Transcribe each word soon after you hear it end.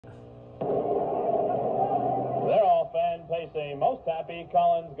racing. Most Happy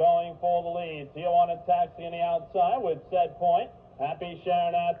Collins going for the lead. Tijuana Taxi on the outside with Set Point. Happy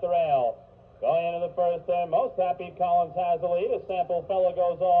Sharon at the rail. Going into the first turn, Most Happy Collins has the lead. A Sample Fella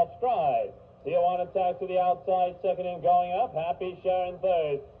goes off stride. Tijuana Taxi the outside, second and going up. Happy Sharon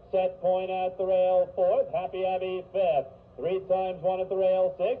third. Set Point at the rail fourth. Happy Abby fifth. 3 times 1 at the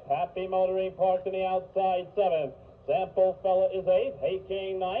rail sixth. Happy Motoring parked on the outside seventh. Sample Fella is eighth. Hey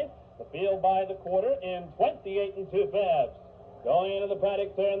King ninth. The field by the quarter in 28 2/5. Going into the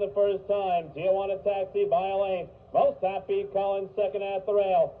paddock turn the first time. Tijuana Taxi by a length. Most Happy Collins second at the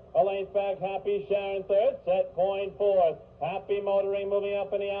rail. A length back, Happy Sharon third. Set Point fourth. Happy Motoring moving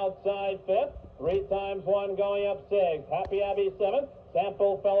up on the outside fifth. 3 times 1 going up sixth. Happy Abby seventh.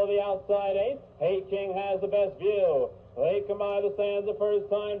 Sample Fella the outside eighth. Hey King has the best view. They come by the stands the first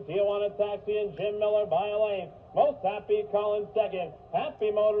time. Tijuana Taxi and Jim Miller by a length. Most Happy Collins second.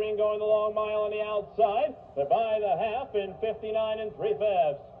 Happy Motoring going the long mile on the outside. They're by the half in 59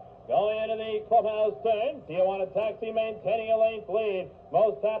 3/5. Going into the clubhouse turn, Tijuana Taxi maintaining a length lead.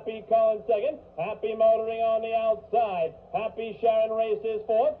 Most Happy Collins second. Happy Motoring on the outside. Happy Sharon races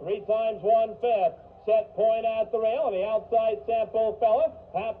fourth. 3 times 1 fifth. Set Point at the rail on the outside. Sample Fella.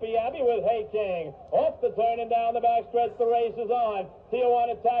 Happy Abby with Hey King. Off the turn and down the backstretch, the race is on.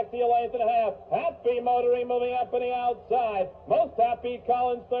 Tijuana Taxi a length and a half. Happy Motoring moving up on the outside. Most Happy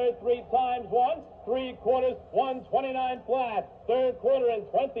Collins third. 3 times 1. 3/4, 129 flat. Third quarter in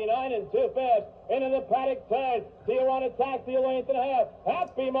 29 2/5. Into the paddock turn. Tijuana Taxi a length and a half.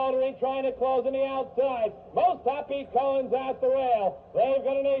 Happy Motoring trying to close on the outside. Most Happy Collins at the rail. They've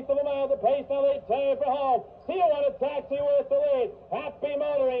got an eighth of a mile to pace. Now they turn for home. Tijuana Taxi with the lead. Happy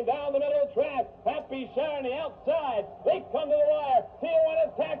Motoring down the middle of the track. Happy Sharon the outside. They come to the wire.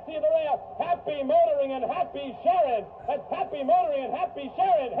 Tijuana Taxi at the rail. Happy Motoring and Happy Sharon. That's Happy Motoring and Happy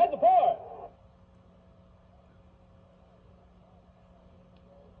Sharon. Head to fourth.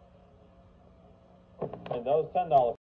 And those $10